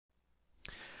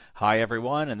Hi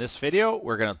everyone, in this video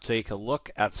we're going to take a look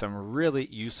at some really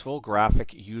useful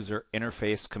graphic user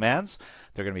interface commands.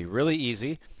 They're going to be really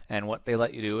easy, and what they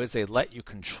let you do is they let you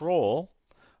control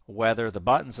whether the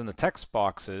buttons in the text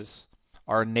boxes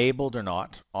are enabled or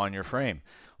not on your frame.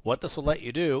 What this will let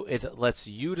you do is it lets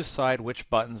you decide which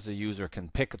buttons the user can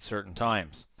pick at certain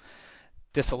times.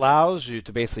 This allows you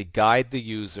to basically guide the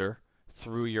user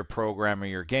through your program or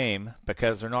your game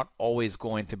because they're not always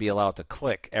going to be allowed to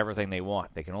click everything they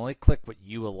want. They can only click what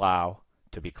you allow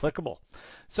to be clickable.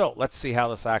 So let's see how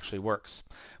this actually works.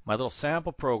 My little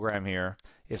sample program here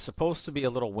is supposed to be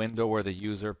a little window where the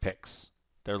user picks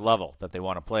their level that they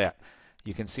want to play at.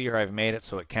 You can see here I've made it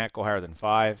so it can't go higher than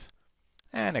 5,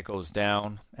 and it goes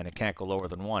down, and it can't go lower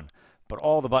than 1. But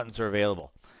all the buttons are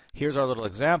available. Here's our little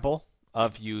example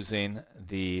of using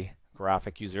the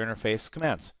graphic user interface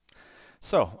commands.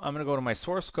 So I'm going to go to my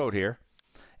source code here,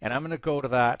 and I'm going to go to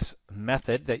that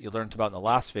method that you learned about in the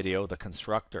last video, the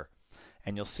constructor.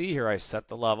 And you'll see here I set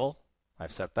the level.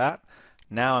 I've set that.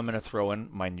 Now I'm going to throw in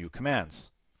my new commands.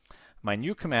 My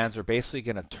new commands are basically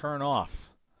going to turn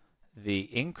off the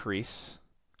increase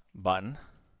button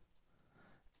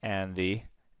and the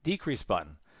decrease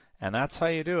button. And that's how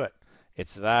you do it.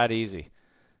 It's that easy.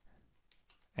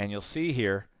 And you'll see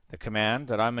here the command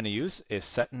that I'm going to use is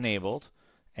SetEnabled.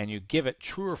 And you give it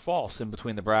true or false in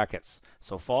between the brackets.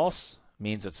 So false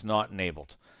means it's not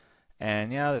enabled.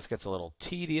 And yeah, this gets a little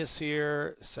tedious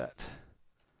here. Set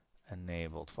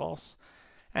enabled false.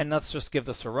 And let's just give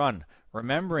this a run.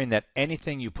 Remembering that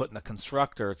anything you put in the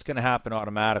constructor, it's going to happen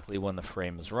automatically when the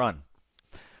frame is run.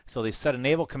 So these set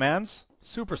enable commands,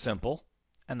 super simple,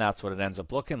 and that's what it ends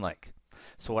up looking like.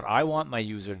 So what I want my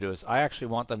user to do is I actually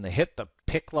want them to hit the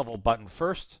pick level button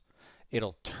first.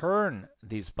 It'll turn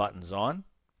these buttons on.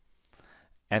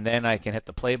 And then I can hit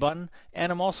the play button, and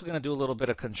I'm also going to do a little bit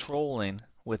of controlling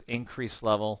with increase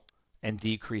level and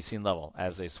decreasing level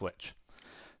as they switch.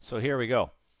 So here we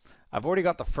go. I've already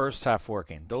got the first half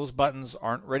working. Those buttons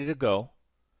aren't ready to go.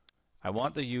 I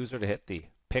want the user to hit the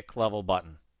pick level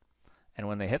button. And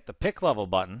when they hit the pick level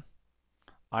button,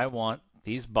 I want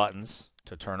these buttons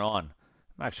to turn on.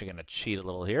 I'm actually going to cheat a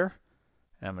little here,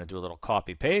 and I'm going to do a little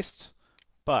copy paste.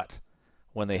 But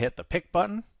when they hit the pick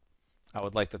button, I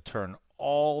would like to turn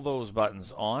all those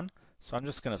buttons on. So I'm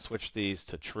just going to switch these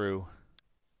to true,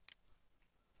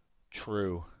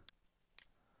 true,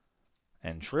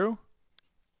 and true.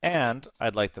 And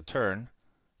I'd like to turn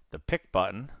the pick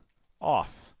button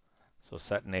off. So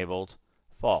set enabled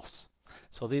false.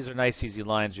 So these are nice easy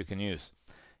lines you can use.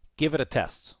 Give it a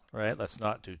test, right? Let's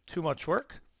not do too much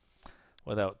work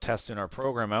without testing our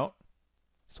program out.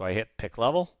 So I hit pick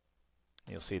level.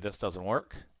 You'll see this doesn't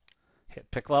work. Hit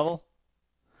pick level.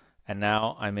 And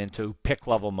now I'm into pick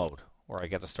level mode, where I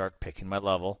get to start picking my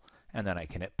level, and then I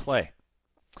can hit play.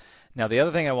 Now the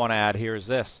other thing I want to add here is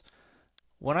this.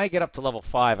 When I get up to level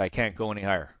 5, I can't go any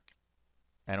higher.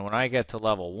 And when I get to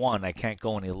level 1, I can't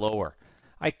go any lower.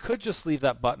 I could just leave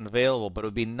that button available, but it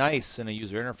would be nice in a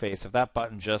user interface if that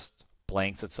button just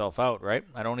blanks itself out, right?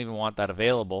 I don't even want that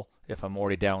available if I'm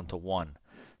already down to 1.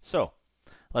 So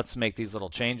let's make these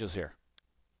little changes here.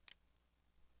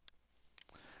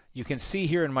 You can see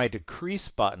here in my decrease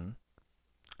button,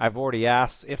 I've already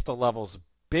asked if the level's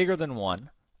bigger than 1,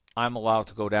 I'm allowed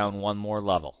to go down one more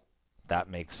level. That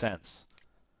makes sense.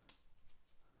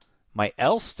 My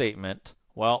else statement,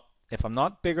 well, if I'm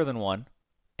not bigger than 1,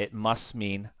 it must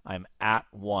mean I'm at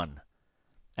 1.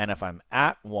 And if I'm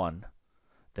at 1,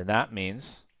 then that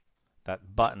means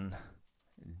that button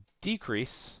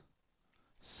decrease,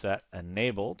 set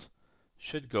enabled,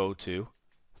 should go to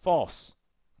false.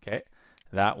 Okay?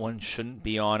 That one shouldn't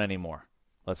be on anymore.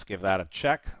 Let's give that a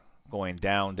check, going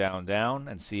down, down, down,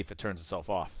 and see if it turns itself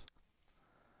off.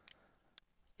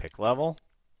 Pick level,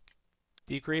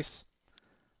 decrease.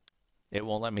 It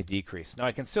won't let me decrease. Now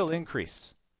I can still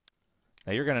increase.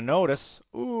 Now you're going to notice,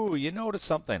 ooh, you notice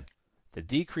something. The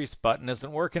decrease button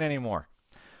isn't working anymore.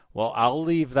 Well, I'll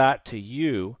leave that to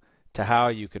you, to how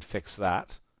you could fix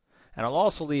that. And I'll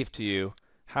also leave to you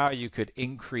how you could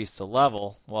increase the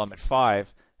level. Well, I'm at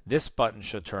 5. This button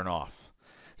should turn off.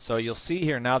 So you'll see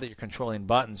here now that you're controlling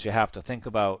buttons, you have to think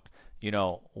about,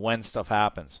 when stuff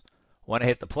happens. When I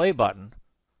hit the play button,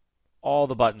 all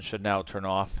the buttons should now turn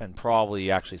off and probably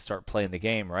actually start playing the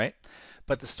game, right?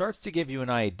 But this starts to give you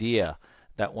an idea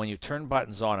that when you turn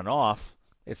buttons on and off,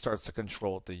 it starts to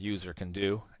control what the user can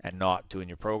do and not do in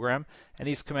your program. And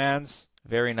these commands,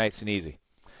 very nice and easy.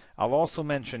 I'll also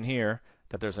mention here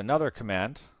that there's another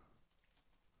command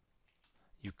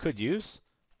you could use,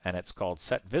 and it's called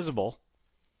Setvisible.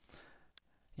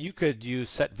 You could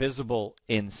use Setvisible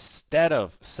instead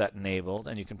of SetEnabled,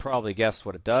 and you can probably guess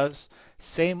what it does.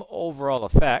 Same overall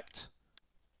effect,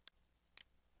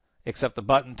 except the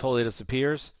button totally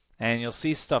disappears, and you'll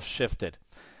see stuff shifted.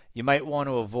 You might want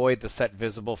to avoid the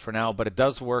Setvisible for now, but it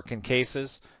does work in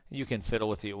cases. You can fiddle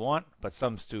with it if you want, but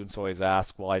some students always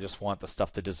ask, well, I just want the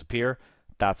stuff to disappear.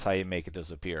 That's how you make it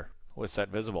disappear with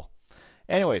Setvisible.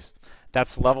 Anyways,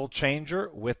 that's Level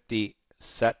Changer with the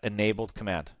SetEnabled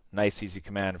command. Nice, easy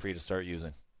command for you to start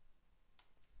using.